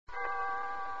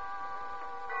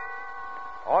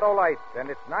Autolite and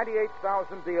its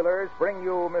 98,000 dealers bring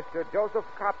you Mr. Joseph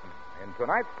Cotton in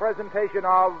tonight's presentation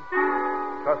of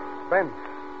Suspense.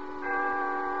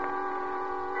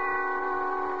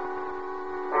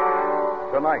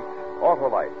 Tonight,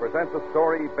 Autolite presents a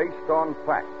story based on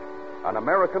fact, an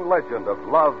American legend of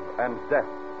love and death,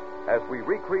 as we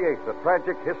recreate the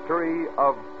tragic history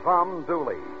of Tom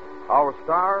Dooley. Our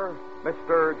star,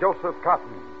 Mr. Joseph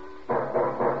Cotton.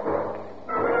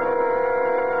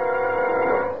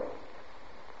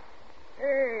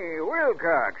 Hey,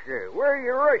 Wilcox, where are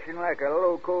you rushing like a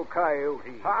loco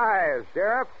coyote? Hi,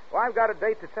 Sheriff. Well, I've got a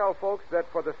date to tell folks that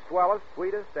for the swellest,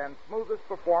 sweetest, and smoothest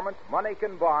performance money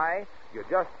can buy, you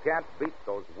just can't beat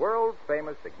those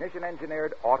world-famous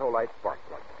ignition-engineered Autolite spark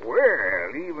plugs.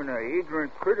 Well, even an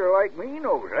ignorant critter like me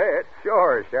knows that.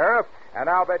 Sure, Sheriff. And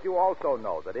I'll bet you also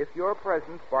know that if your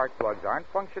present spark plugs aren't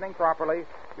functioning properly,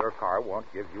 your car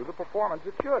won't give you the performance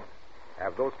it should.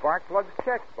 Have those spark plugs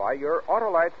checked by your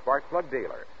Autolite spark plug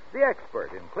dealer, the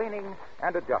expert in cleaning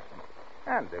and adjustment.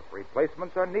 And if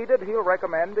replacements are needed, he'll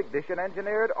recommend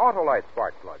ignition-engineered Autolite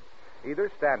spark plugs, either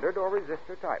standard or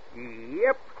resistor type.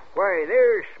 Yep. Why,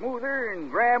 they're smoother than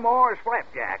Grandma's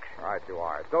flapjacks. Right you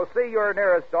are. So see your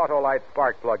nearest Autolite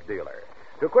spark plug dealer.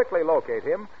 To quickly locate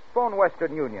him, phone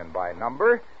Western Union by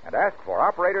number and ask for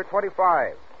Operator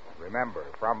 25. Remember,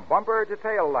 from bumper to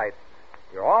tail lights,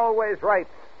 you're always right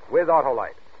with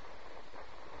Autolite.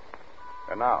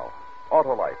 And now,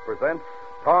 Autolite presents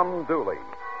Tom Dooley,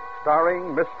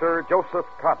 starring Mr. Joseph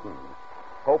Cotton,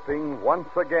 hoping once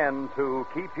again to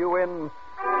keep you in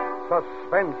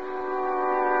suspense.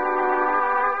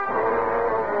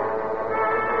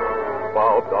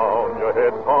 Bow down your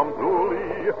head, Tom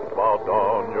Dooley. Bow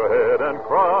down your head and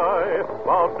cry.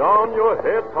 Bow down your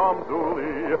head, Tom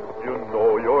Dooley. You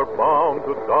know you're bound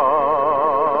to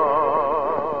die.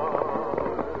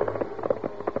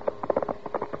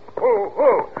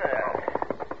 Whoa.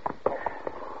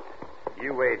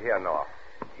 You wait here, North.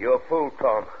 You're a fool,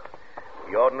 Tom.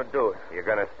 You oughtn't to do it. You're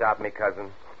going to stop me,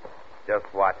 cousin?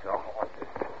 Just watch the horses.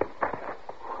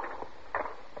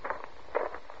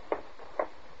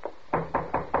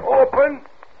 Open!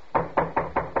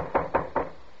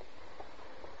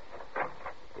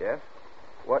 Yes?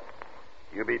 What?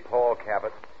 You be Paul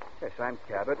Cabot. Yes, I'm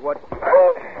Cabot. What?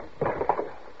 Now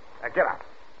get up.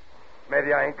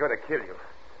 Maybe I ain't going to kill you.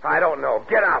 I don't know.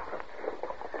 Get up.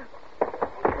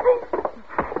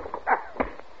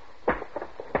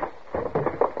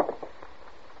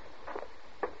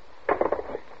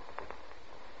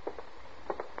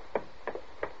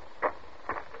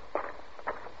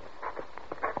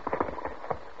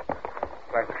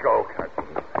 Let's go, cousin.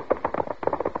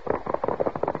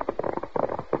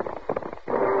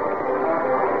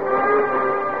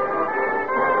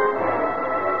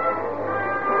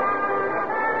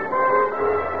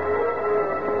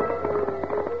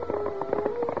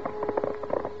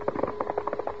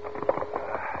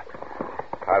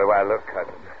 How do I look,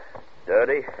 cousin?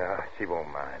 Dirty? She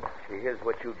won't mind. She hears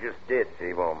what you just did.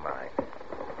 She won't mind.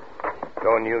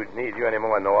 Don't need you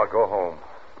anymore, Noah. Go home.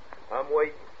 I'm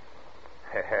waiting.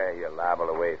 You're liable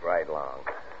to wait right long.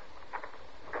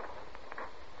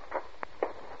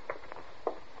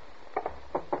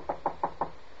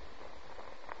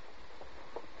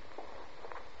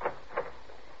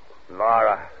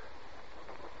 Laura.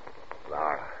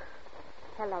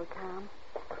 Hello, Tom.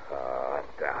 Oh,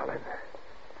 darling.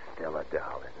 Still a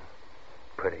darling.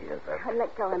 Pretty as a...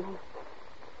 Let go of me.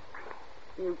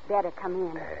 You better come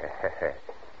in.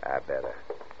 I better.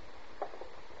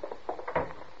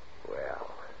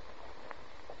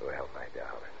 Well, my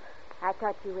darling. I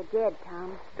thought you were dead,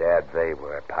 Tom. Dad, they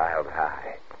were piled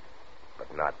high.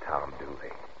 But not Tom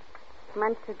Dooley.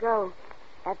 Months ago,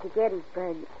 after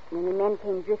Gettysburg, when the men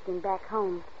came drifting back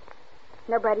home,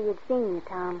 nobody had seen you,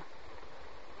 Tom.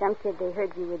 Some said they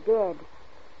heard you were dead.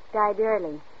 Died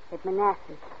early at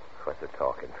Manassas. What's the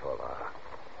talking for, Laura?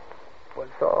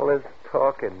 What's all this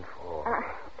talking for?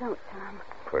 Don't, Tom.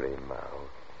 Pretty mouth.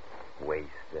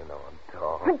 Wasting on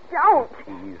talk. Don't!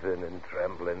 Teasing and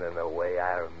trembling in a way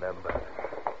I remember.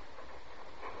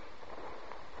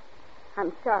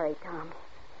 I'm sorry, Tom.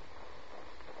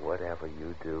 Whatever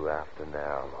you do after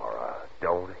now, Laura,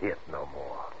 don't hit no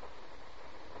more.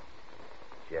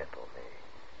 Gentle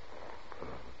me.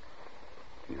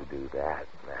 You do that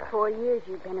now. 4 years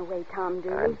you've been away, Tom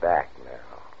Dooley. I'm back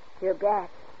now. You're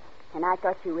back, and I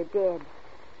thought you were dead.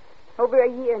 Over a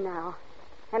year now.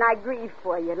 And I grieved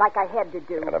for you like I had to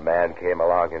do. And a man came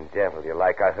along and gentled you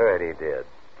like I heard he did.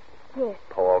 Yes.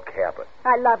 Paul Cabot.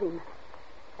 I love him.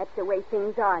 That's the way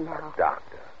things are now. A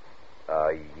doctor.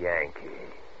 A Yankee.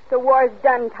 The war's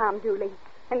done, Tom Dooley.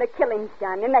 And the killing's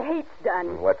done, and the hate's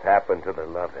done. What's happened to the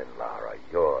loving, Laura?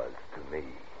 Yours to me.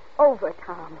 Over,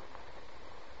 Tom.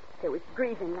 There was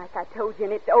grieving, like I told you,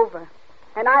 and it's over.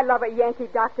 And I love a Yankee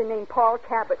doctor named Paul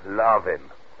Cabot. Love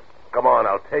him. Come on,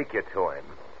 I'll take you to him.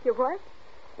 You what?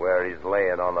 Where he's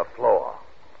laying on the floor.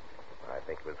 I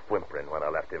think he was whimpering when I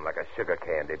left him like a sugar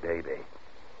candy baby.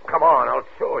 Come on, I'll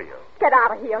show you. Get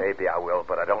out of here. Maybe I will,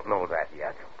 but I don't know that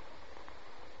yet.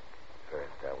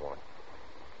 First, I want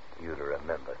you to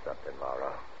remember something,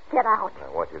 Laura. Get out. I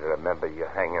want you to remember you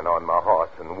hanging on my horse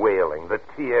and wailing the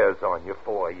tears on you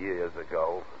 4 years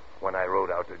ago when I rode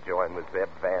out to join with Zeb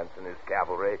Vance and his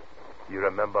cavalry. You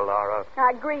remember, Laura?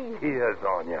 I grieve. Tears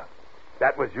on you.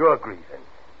 That was your grieving.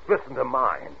 Listen to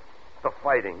mine. The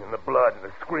fighting and the blood and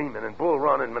the screaming and Bull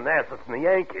Run and Manassas and the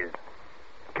Yankees.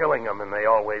 Killing them and they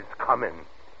always coming.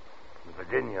 In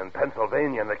Virginia and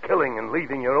Pennsylvania and the killing and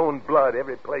leaving your own blood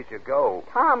every place you go.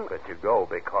 Tom. But you go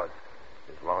because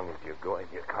as long as you're going,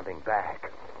 you're coming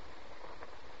back.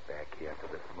 Back here to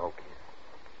the Smokies.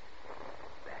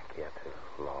 Back here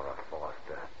to Laura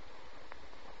Foster.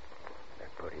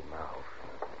 That pretty mouth.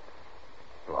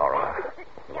 Laura.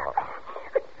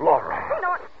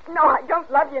 No, I don't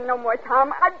love you no more,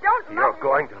 Tom. I don't love you. You're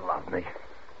going to love me.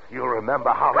 You'll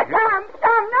remember how But you... Tom,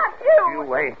 not you.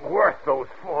 You ain't worth those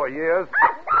 4 years.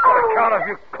 On account of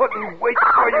you couldn't wait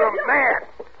for your man.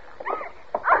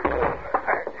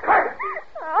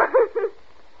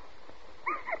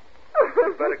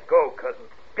 You better go, cousin.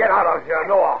 Get out of here,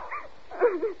 Noah.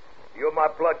 You're my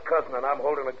blood cousin, and I'm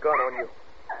holding a gun on you.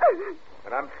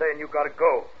 And I'm saying you gotta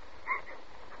go.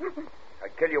 I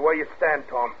kill you where you stand,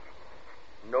 Tom.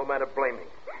 No man to blame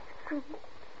me.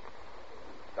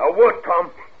 I would,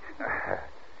 Tom.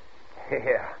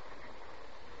 Yeah.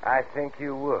 I think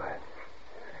you would.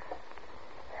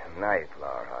 Night,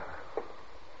 Laura.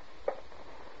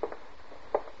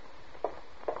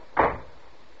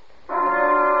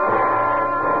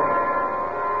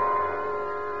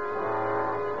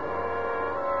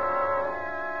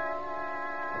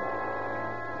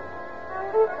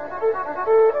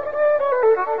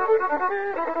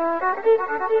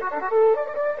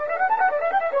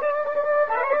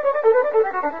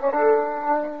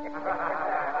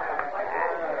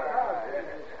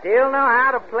 Still know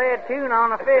how to play a tune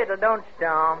on a fiddle, don't you,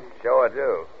 Tom? Sure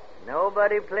do.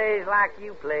 Nobody plays like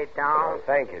you play, Tom. Oh,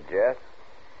 thank you, Jess.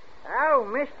 Oh,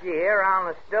 missed you here on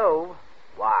the stove.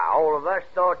 Why, all of us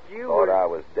thought you Thought were... I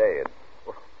was dead.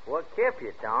 What kept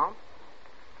you, Tom?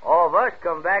 All of us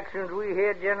come back soon as we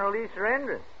hear General Lee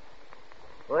surrendering.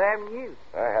 What happened to you?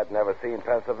 I had never seen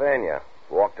Pennsylvania.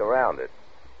 Walked around it.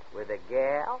 With a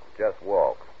gal? Just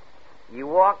walked. You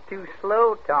walked too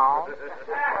slow, Tom.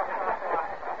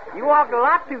 You walked a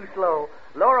lot too slow.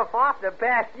 Laura Foster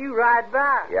passed you right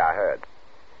by. Yeah, I heard.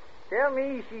 Tell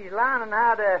me she's learning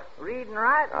how to read and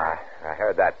write. I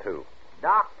heard that, too.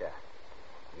 Doctor.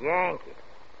 Yankee.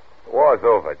 War's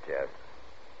over, Jess.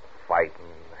 Fighting,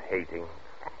 hating.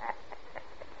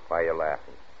 Why are you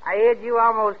laughing? I heard you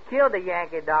almost killed a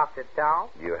Yankee doctor, Tom.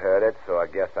 You heard it, so I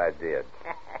guess I did.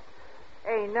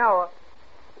 Hey, Noah.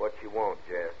 What you want,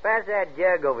 Jess? Pass that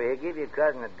jug over here. Give your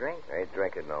cousin a drink. Ain't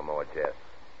drinking no more, Jess.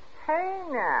 Hey,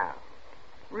 now.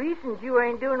 Recent you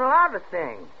ain't doing a lot of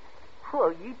things.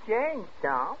 Well, you changed,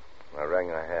 Tom. I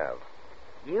reckon I have.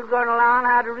 You gonna learn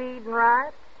how to read and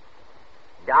write?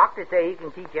 Doctor say he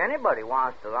can teach anybody who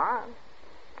wants to learn.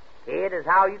 It is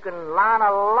how you can learn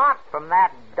a lot from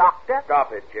that doctor.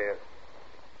 Stop it, Jess.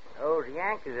 Those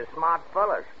Yankees are smart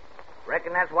fellas.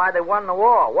 Reckon that's why they won the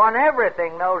war. Won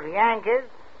everything, those Yankees.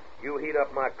 You heat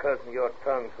up my cousin, your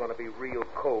tongue's going to be real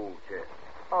cold, Jess.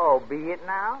 Oh, be it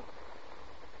now?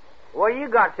 What you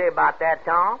got to say about that,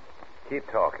 Tom? Keep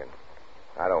talking.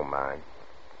 I don't mind.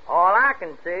 All I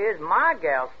can say is my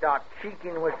gal start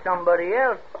cheeking with somebody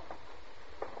else.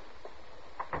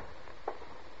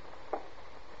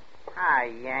 Hi,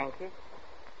 Yankee.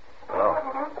 Hello.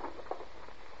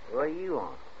 What are you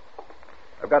on?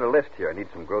 I've got a list here. I need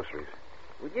some groceries.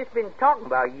 We've just been talking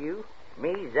about you.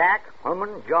 Me, Zach,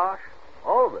 Herman, Josh,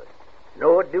 all of us.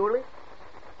 Noah Dooley.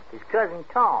 His cousin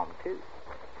Tom, too.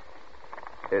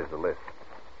 Here's the list.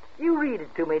 You read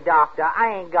it to me, Doctor.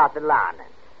 I ain't got the lining.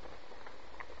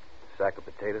 Sack of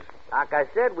potatoes. Like I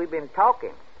said, we've been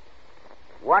talking.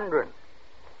 Wondering.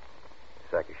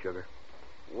 Sack of sugar.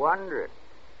 Wondering.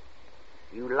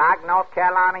 You like North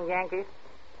Carolina Yankees?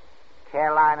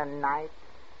 Carolina night?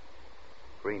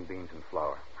 Green beans and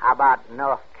flour. How about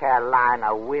North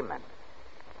Carolina women?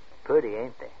 Pretty,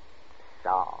 ain't they?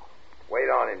 Soft. Wait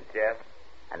on him, Jess.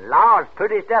 And Laura's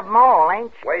prettiest of them all,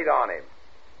 ain't she? Wait on him.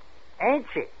 Ain't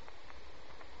she?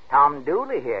 Tom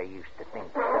Dooley here used to think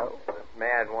so. This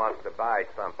man wants to buy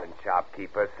something,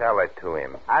 shopkeeper. Sell it to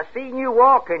him. I seen you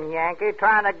walking, Yankee,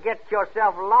 trying to get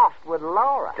yourself lost with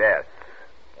Laura. Yes.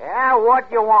 Yeah,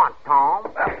 what you want, Tom?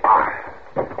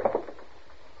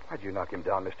 Why'd you knock him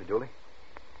down, Mr. Dooley?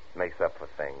 Makes up for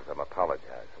things. I'm apologizing.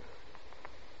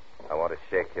 I want to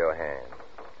shake your hand.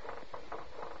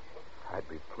 I'd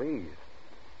be pleased.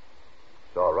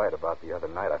 It's all right about the other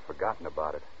night. I've forgotten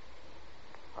about it.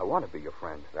 I want to be your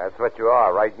friend. That's what you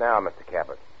are right now, Mr.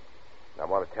 Cabot. I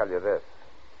want to tell you this.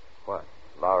 What?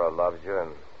 Laura loves you,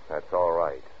 and that's all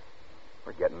right.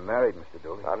 We're getting married, Mr.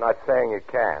 Dooley. I'm not saying you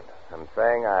can't. I'm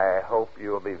saying I hope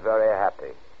you'll be very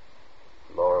happy.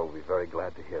 Laura will be very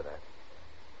glad to hear that.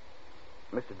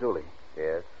 Mr. Dooley.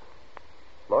 Yes?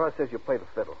 Laura says you play the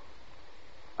fiddle.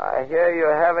 I hear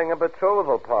you're having a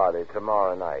betrothal party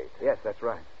tomorrow night. Yes, that's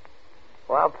right.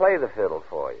 Well, I'll play the fiddle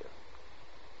for you.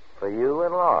 For you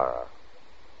and Laura.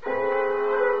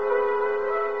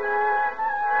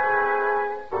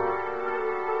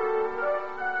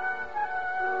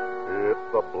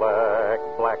 It's a black,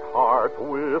 black heart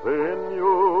within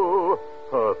you,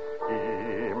 a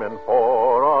scheming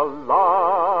for a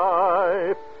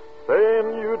life,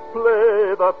 saying you'd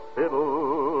play the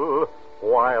fiddle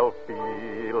while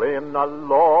feeling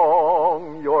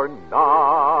along your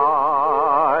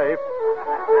knife.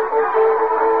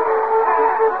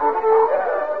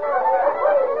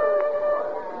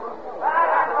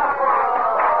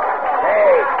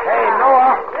 Hey,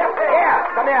 Noah. Yeah,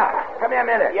 come here. Come here a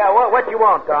minute. Yeah, what you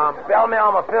want, Tom? Spell me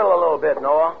on my fiddle a little bit,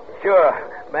 Noah. Sure.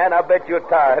 Man, I bet you're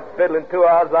tired. Fiddling 2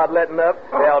 hours without letting up.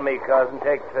 Spell me, cousin.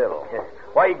 Take the fiddle.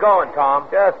 Where you going, Tom?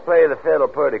 Just play the fiddle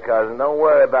pretty, cousin. Don't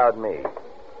worry about me.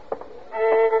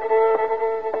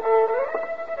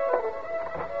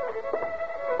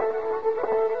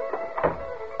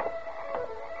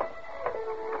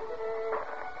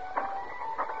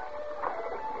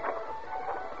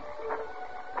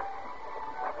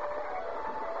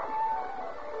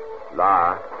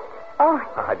 Laura. Oh,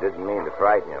 I didn't mean to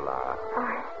frighten you, Laura.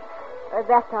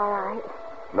 that's all right.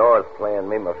 Noah's playing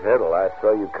me my fiddle. I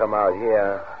saw you come out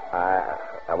here.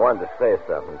 I wanted to say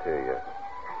something to you.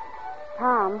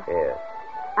 Tom, Yes.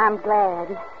 I'm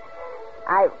glad.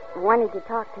 I wanted to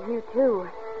talk to you, too.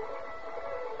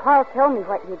 Paul told me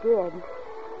what you did.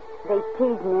 They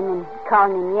teasing him and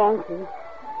calling him Yankee.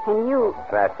 And you...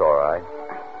 That's all right.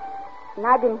 And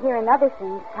I've been hearing other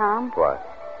things, Tom. What?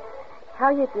 How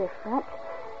you're different.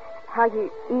 How you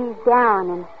ease down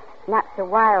and not so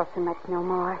wild so much no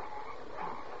more.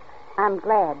 I'm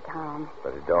glad, Tom.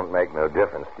 But it don't make no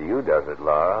difference to you, does it,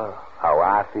 Laura? How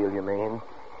I feel, you mean?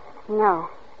 No.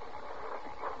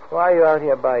 Why are you out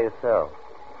here by yourself?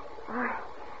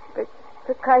 But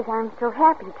because I'm so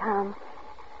happy, Tom.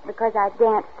 Because I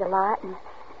danced a lot and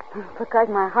because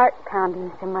my heart's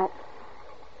pounding so much.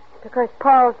 Because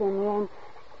Paul's in me and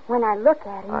when I look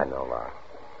at him... I know, Laura.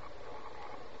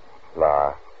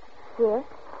 Laura, Yes?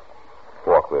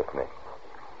 walk with me.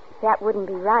 That wouldn't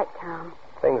be right, Tom.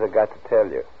 Things I got to tell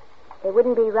you. It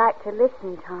wouldn't be right to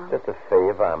listen, Tom. Just a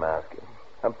favor I'm asking.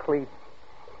 I'm pleading.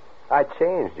 I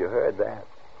changed, you heard that.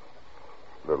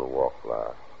 Little walk,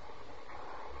 Laura.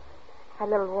 A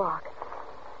little walk.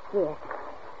 Yes.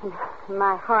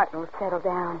 My heart will settle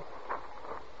down.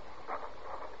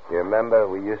 You remember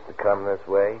we used to come this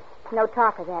way? No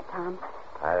talk of that, Tom.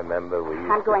 I remember we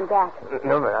used I'm going back.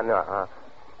 No.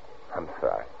 I'm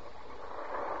sorry.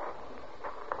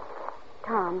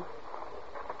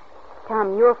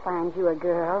 Tom, you'll find you a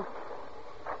girl.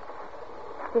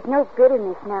 There's no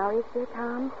bitterness now, is there,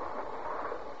 Tom?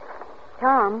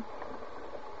 Tom?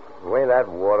 The way that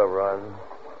water runs,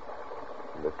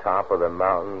 from the top of the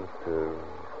mountains to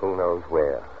who knows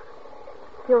where.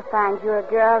 You'll find you a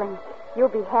girl and you'll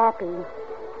be happy.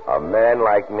 A man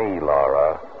like me,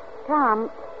 Laura. Tom,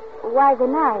 why the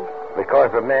knife?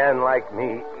 Because a man like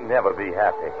me never be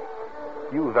happy.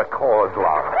 You the cause,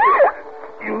 Laura.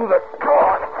 You the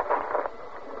cause.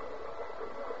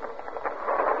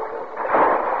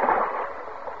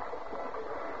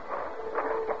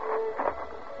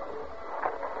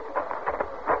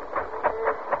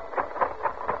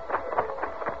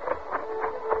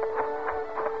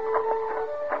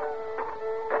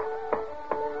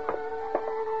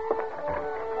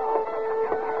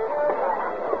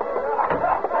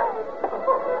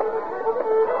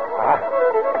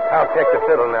 I'll take the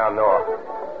fiddle now, Noah.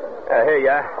 Here you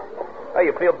are. Oh,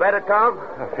 you feel better, Tom?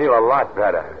 I feel a lot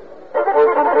better.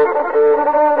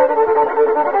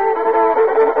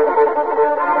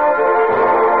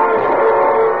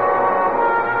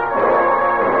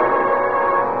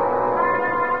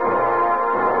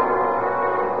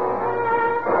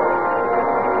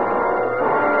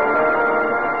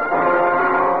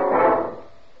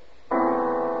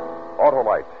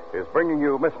 Autolite is bringing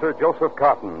you Mr. Joseph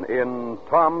Cotton in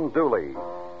Tom Dooley.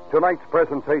 Tonight's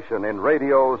presentation in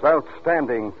radio's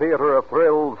outstanding theater of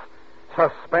thrills,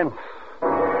 Suspense.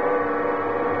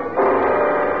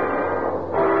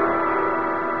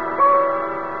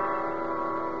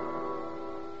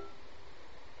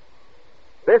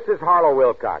 This is Harlow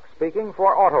Wilcox speaking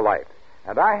for Autolite,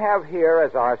 and I have here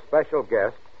as our special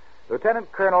guest Lieutenant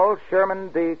Colonel Sherman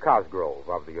D. Cosgrove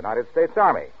of the United States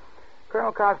Army.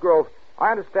 Colonel Cosgrove,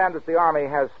 I understand that the Army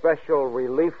has special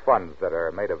relief funds that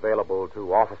are made available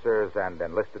to officers and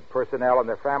enlisted personnel and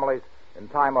their families in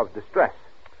time of distress.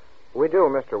 We do,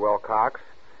 Mr. Wilcox.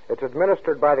 It's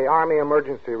administered by the Army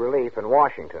Emergency Relief in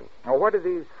Washington. Now, where do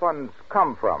these funds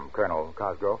come from, Colonel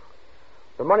Cosgrove?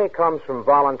 The money comes from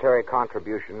voluntary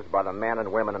contributions by the men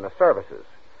and women in the services,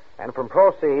 and from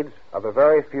proceeds of a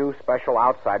very few special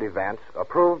outside events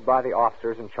approved by the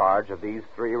officers in charge of these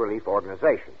three relief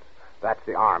organizations. That's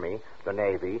the Army, the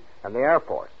Navy, and the Air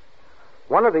Force.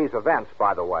 One of these events,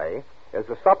 by the way, is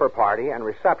the supper party and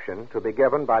reception to be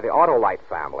given by the Autolite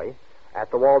family at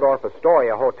the Waldorf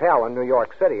Astoria Hotel in New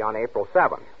York City on April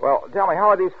 7th. Well, tell me, how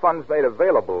are these funds made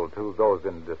available to those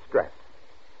in distress?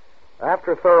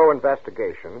 After thorough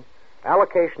investigation,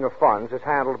 allocation of funds is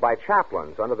handled by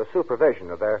chaplains under the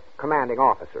supervision of their commanding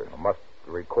officers. It must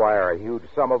require a huge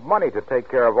sum of money to take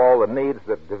care of all the needs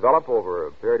that develop over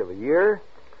a period of a year.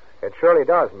 It surely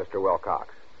does, Mr.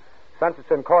 Wilcox. Since its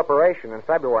incorporation in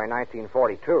February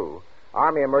 1942,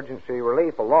 Army Emergency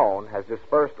Relief alone has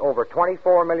disbursed over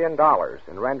 $24 million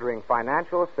in rendering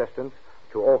financial assistance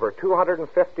to over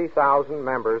 250,000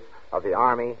 members of the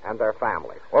Army and their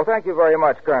families. Well, thank you very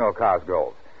much, Colonel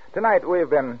Cosgrove. Tonight we've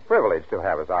been privileged to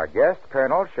have as our guest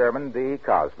Colonel Sherman D.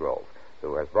 Cosgrove,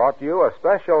 who has brought you a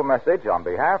special message on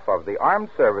behalf of the Armed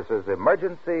Services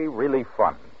Emergency Relief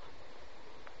Funds.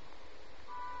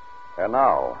 And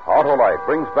now, Autolite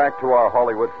brings back to our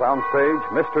Hollywood soundstage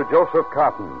Mr. Joseph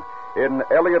Cotton in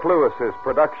Elliott Lewis's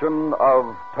production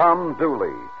of Tom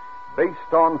Dooley,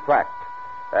 based on fact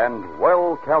and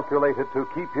well calculated to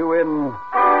keep you in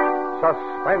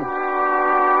suspense.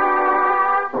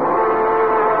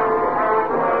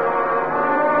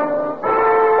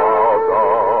 Bow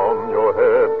down your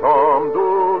head, Tom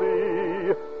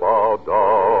Dooley. Bow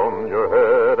down your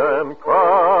head and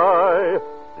cry.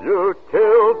 You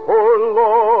killed poor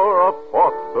Laura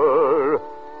Foster.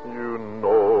 You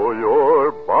know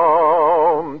you're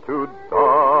bound to die.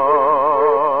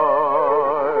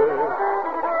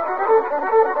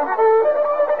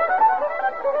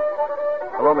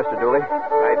 Hello, Mr. Dooley.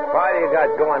 Nice party you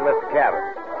got going, Mr. Cabot.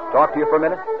 Talk to you for a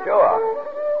minute? Sure.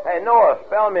 Hey, Noah,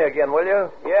 spell me again, will you?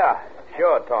 Yeah,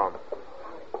 sure, Tom.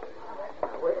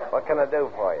 What can I do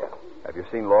for you? Have you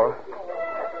seen Laura?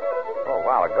 Oh, a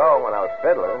while ago when I was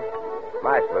fiddling.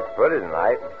 Nice, looks pretty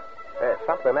tonight. There's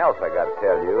something else I got to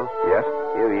tell you. Yes?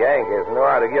 You Yankees know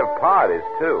how to give parties,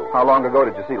 too. How long ago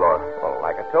did you see Laura? Well,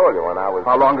 like I told you when I was...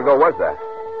 How long ago was that?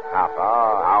 Half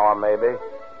hour, maybe.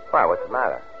 Why, what's the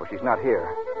matter? Well, she's not here.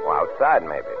 Well, outside,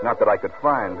 maybe. Not that I could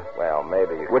find. Well,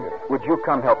 maybe you Would you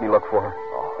come help me look for her?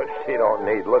 Oh, she don't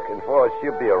need looking for.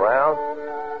 She'll be around.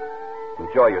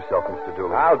 Enjoy yourself, Mr.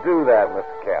 Dooley. I'll do that,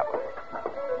 Mr. Captain.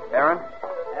 Aaron?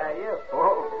 Yes.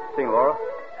 Oh. Seen Laura?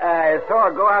 I saw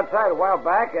her go outside a while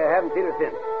back. I haven't seen her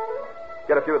since.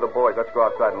 Get a few of the boys. Let's go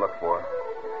outside and look for her.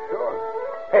 Sure.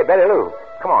 Hey, Betty Lou,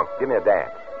 come on, give me a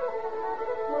dance.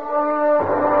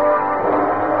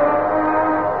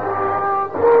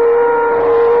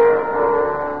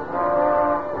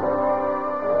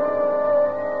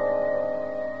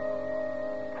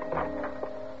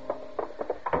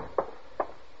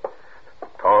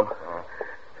 Tom?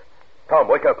 Tom,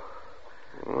 wake up.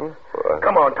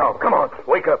 Come on, Tom. Come on.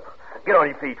 Wake up. Get on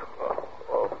your feet.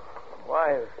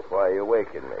 Why are you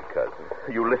waking me, cousin?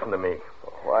 You listen to me.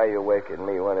 Why are you waking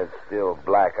me when it's still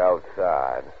black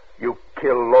outside? You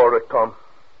killed Laura, Tom.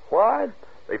 What?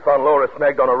 They found Laura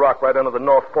snagged on a rock right under the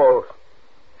North Pole.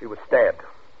 She was stabbed.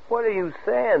 What are you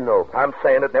saying, though? I'm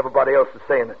saying it and everybody else is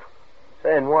saying it.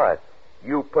 Saying what?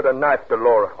 You put a knife to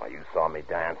Laura. Oh, you saw me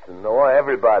dancing, Noah.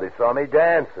 Everybody saw me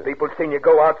dancing. People seen you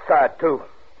go outside, too.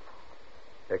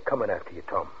 They're coming after you,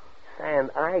 Tom. Saying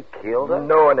I killed her?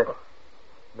 Knowing it.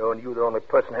 Knowing you the only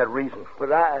person had reason. But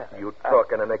You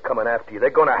talking and they're coming after you.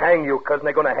 They're going to hang you, cousin.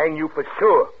 They're going to hang you for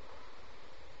sure.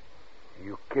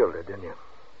 You killed her, didn't you?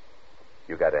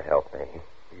 You got to help me.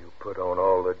 You put on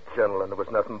all the gentle and there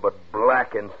was nothing but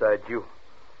black inside you.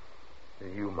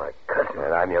 You, my cousin.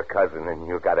 And I'm your cousin, and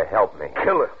you got to help me.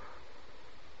 Kill her.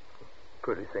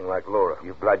 Pretty thing like Laura.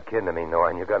 You blood kin to me, Noah,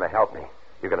 and you're going to help me.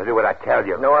 You're going to do what I tell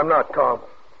you. No, I'm not, Tom.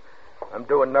 I'm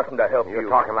doing nothing to help you. You're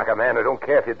talking like a man who don't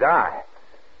care if you die.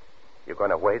 You're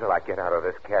going to wait till I get out of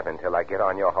this cabin, till I get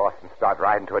on your horse and start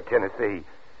riding toward Tennessee.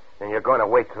 Then you're going to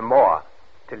wait some more.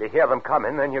 Till you hear them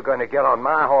coming, then you're going to get on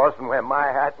my horse and wear my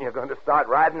hat, and you're going to start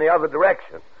riding the other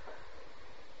direction.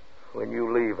 When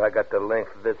you leave, I got the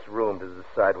length of this room to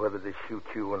decide whether to shoot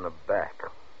you in the back.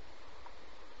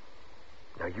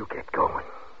 Now you get going.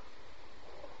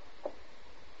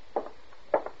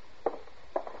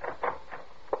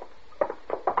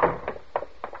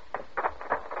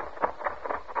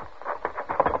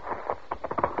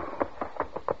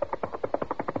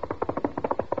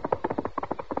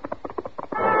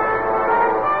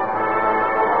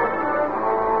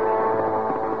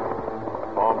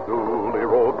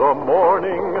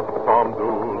 Tom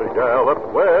Dooley galloped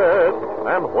west,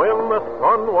 and when the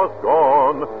sun was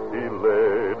gone, he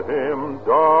laid him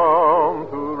down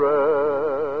to rest.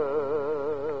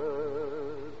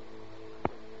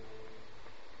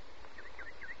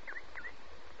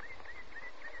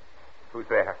 Who's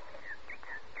there?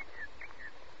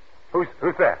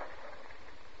 Who's there?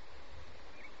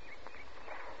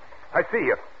 I see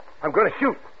you. I'm going to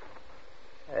shoot.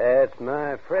 That's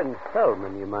my friend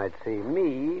Selman, you might see.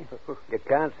 Me, you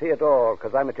can't see at all,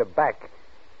 because I'm at your back.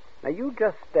 Now, you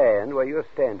just stand where you're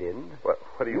standing. What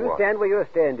do you want? You stand where you're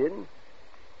standing,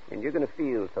 and you're going to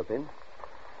feel something.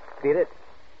 Feel it?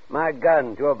 My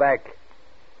gun to your back.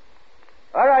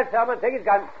 All right, Selman, take his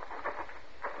gun.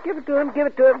 Give it to him, give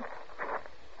it to him.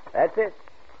 That's it.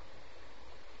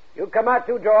 You come out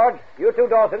too, George. You too,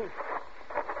 Dawson.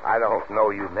 I don't know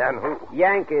you men. Who?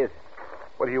 Yankees.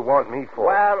 What do you want me for?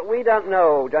 Well, we don't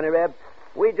know, Johnny Reb.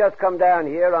 We just come down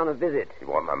here on a visit. You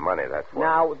want my money, that's what.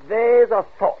 Now, there's a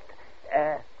thought.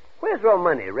 Where's your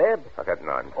money, Reb? I got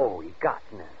none. Oh, you got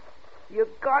none. You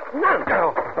got none.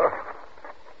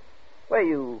 Where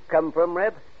you come from,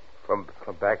 Reb? From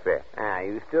back there.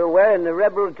 You still wearing the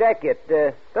rebel jacket.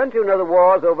 Don't you know the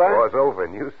war's over? War's over,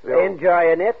 and you still...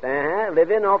 Enjoying it,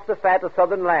 living off the fat of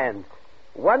southern lands.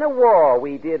 Won a war,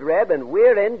 we did, Reb, and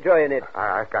we're enjoying it.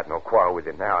 I've got no quarrel with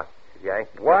you now, Yank.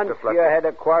 Once you had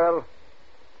a quarrel.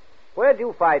 Where'd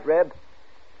you fight, Reb?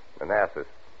 Manassas.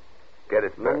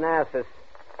 Gettysburg. Manassas.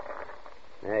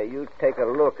 Now, you take a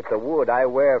look at the wood I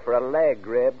wear for a leg,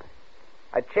 Reb.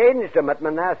 I changed them at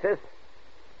Manassas.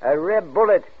 A Reb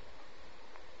bullet.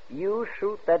 You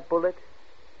shoot that bullet?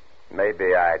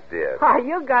 Maybe I did.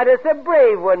 You got us a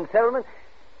brave one, Selman.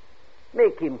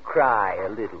 Make him cry a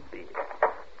little bit.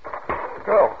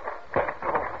 Go.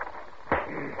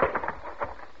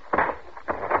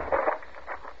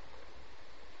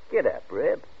 Get up,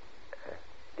 Reb.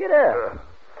 Get up.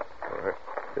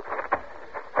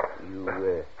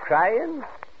 You crying?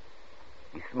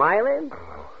 You smiling?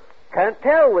 Can't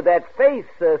tell with that face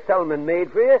Selman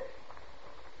made for you.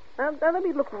 Now, let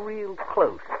me look real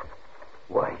close.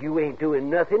 Why, you ain't doing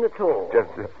nothing at all. Just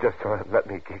let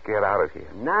me get out of here.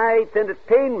 Night's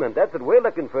entertainment. That's what we're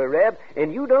looking for, Reb.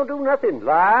 And you don't do nothing.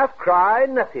 Laugh, cry,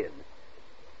 nothing.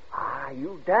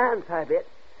 You dance, I bet.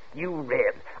 You,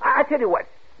 Reb. I tell you what.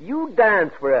 You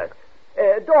dance for us.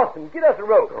 Dawson, get us a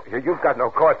rope. You've got no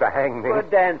cause to hang me. For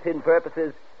dancing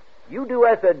purposes. You do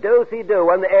us a do-si-do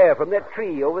on the air from that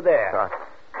tree over there.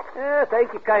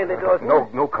 Thank you kindly, Dawson.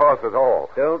 No cause at all.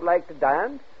 Don't like to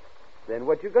dance? Then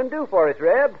what you going to do for us,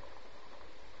 Reb?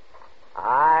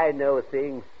 I know a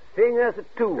thing. Sing us a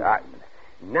tune.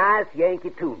 Nice Yankee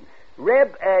tune.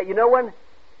 Reb, you know one?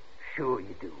 Sure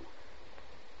you do.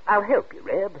 I'll help you,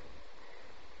 Reb.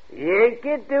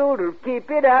 Yankee Doodle, keep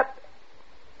it up.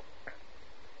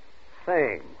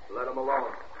 Sing. Let him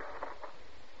alone.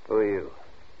 Who are you?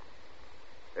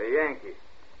 A Yankee.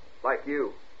 Like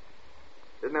you.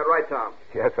 Isn't that right, Tom?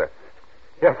 Yes, sir.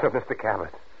 Yes, sir, Mr.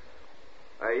 Cabot.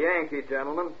 A Yankee,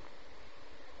 gentlemen,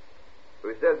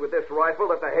 who says with this rifle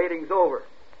that the hating's over.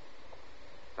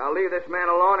 Now leave this man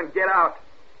alone and get out.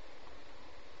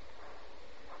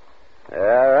 All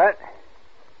right.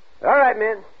 All right,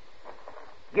 men.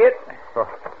 Get. Oh,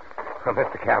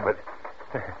 Mr. Cabot,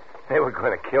 they were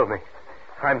going to kill me.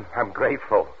 I'm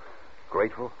grateful.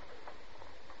 Grateful?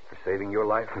 For saving your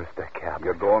life? Mr. Cabot.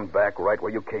 You're going back right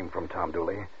where you came from, Tom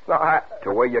Dooley. No,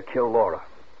 To where you killed Laura.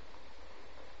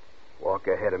 Walk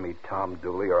ahead of me, Tom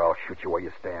Dooley, or I'll shoot you where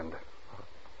you stand.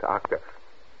 Doctor.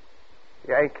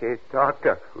 Yankee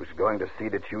doctor. Who's going to see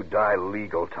that you die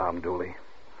legal, Tom Dooley?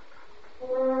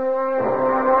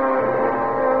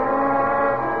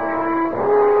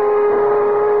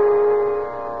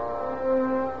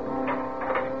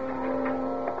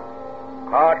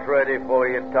 Cart's ready for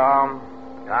you, Tom.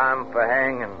 Time for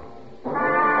hanging.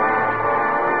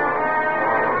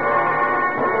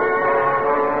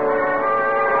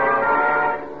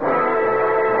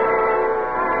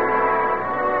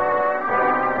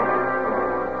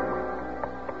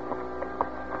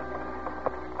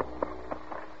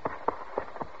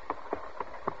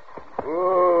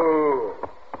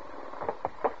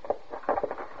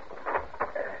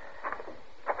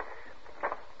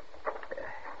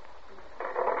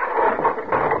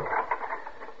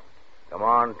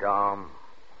 Tom.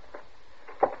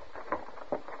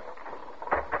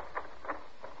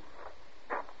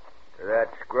 To that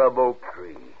scrub oak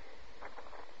tree.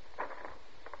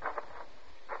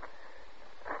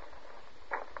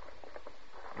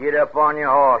 Get up on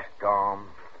your horse, Tom.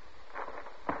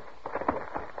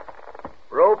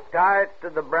 Rope tight to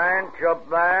the branch up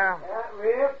there. Yeah,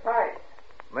 real tight.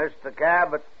 Mr.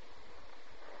 Cabot,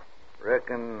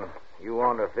 reckon you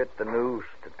want to fit the noose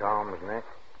to Tom's neck?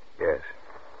 Yes.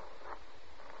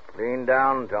 Lean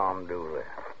down, Tom Dooley.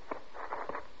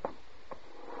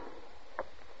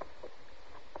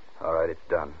 All right, it's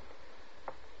done.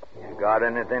 You got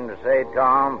anything to say,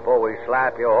 Tom, before we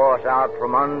slap your horse out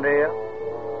from under you?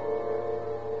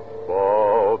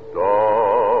 Bow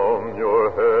down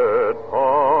your head,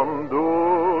 Tom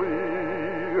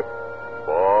Dooley.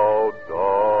 Bow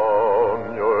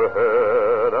down your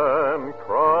head and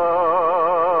cry.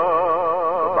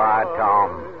 Goodbye, Tom.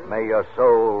 May your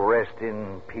soul rest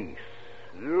in peace.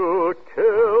 You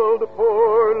killed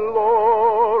poor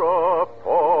Laura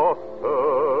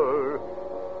Foster.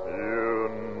 You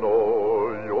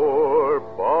know you're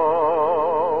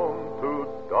bound to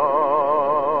die.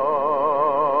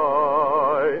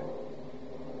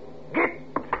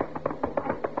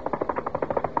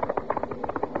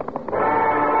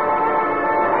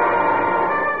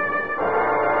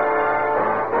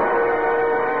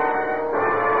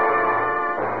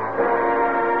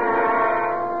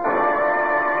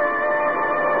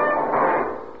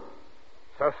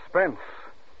 Suspense.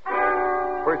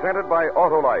 Presented by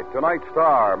Autolite. Tonight's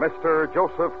star, Mr.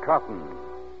 Joseph Cotton.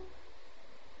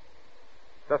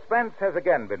 Suspense has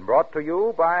again been brought to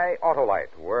you by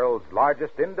Autolite, world's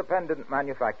largest independent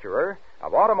manufacturer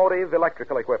of automotive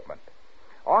electrical equipment.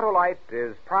 Autolite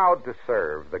is proud to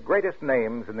serve the greatest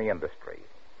names in the industry.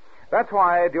 That's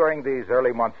why during these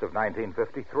early months of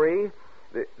 1953,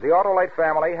 the Autolite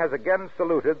family has again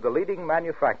saluted the leading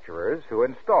manufacturers who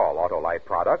install Autolite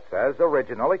products as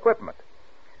original equipment.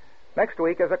 Next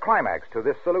week, as a climax to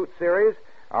this salute series,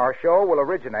 our show will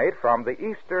originate from the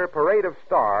Easter Parade of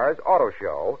Stars Auto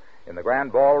Show in the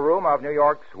Grand Ballroom of New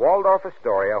York's Waldorf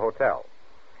Astoria Hotel.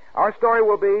 Our story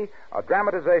will be a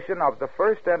dramatization of the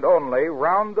first and only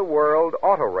round-the-world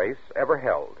auto race ever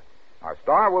held. Our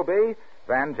star will be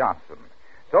Van Johnson.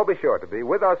 So be sure to be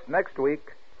with us next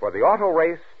week for the auto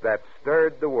race that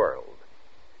stirred the world.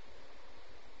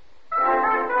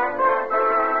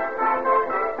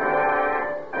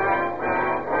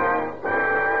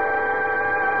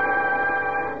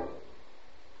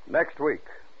 Next week,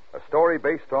 a story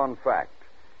based on fact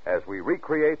as we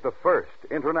recreate the first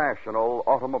international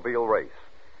automobile race.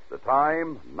 The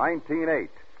time, 1908.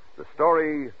 The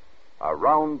story,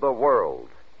 Around the World.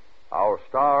 Our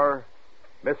star,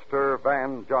 Mr.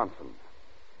 Van Johnson.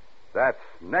 That's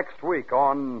next week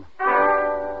on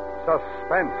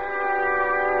Suspense.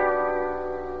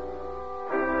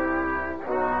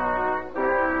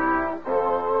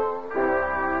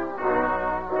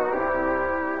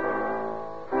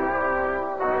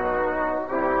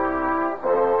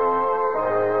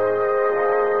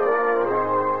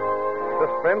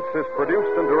 Suspense is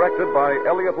produced and directed by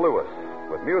Elliott Lewis,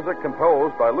 with music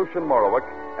composed by Lucian Morowick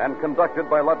and conducted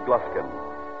by Lud Gluskin.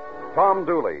 Tom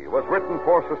Dooley was written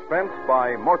for Suspense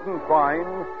by Morton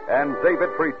Fine and David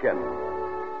Friedkin.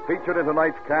 Featured in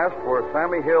tonight's cast were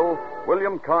Sammy Hill,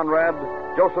 William Conrad,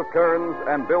 Joseph Kearns,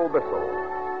 and Bill Bissell.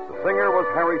 The singer was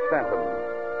Harry Stanton.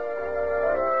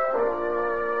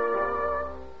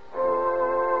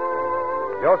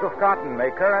 Joseph Cotton may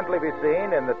currently be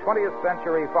seen in the 20th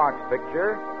Century Fox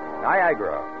picture,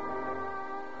 Niagara.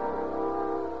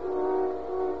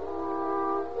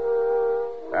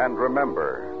 And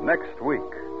remember, next week,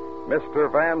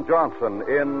 Mr. Van Johnson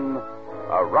in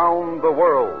Around the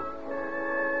World.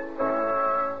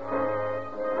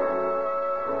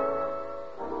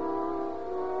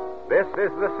 This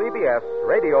is the CBS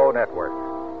Radio Network.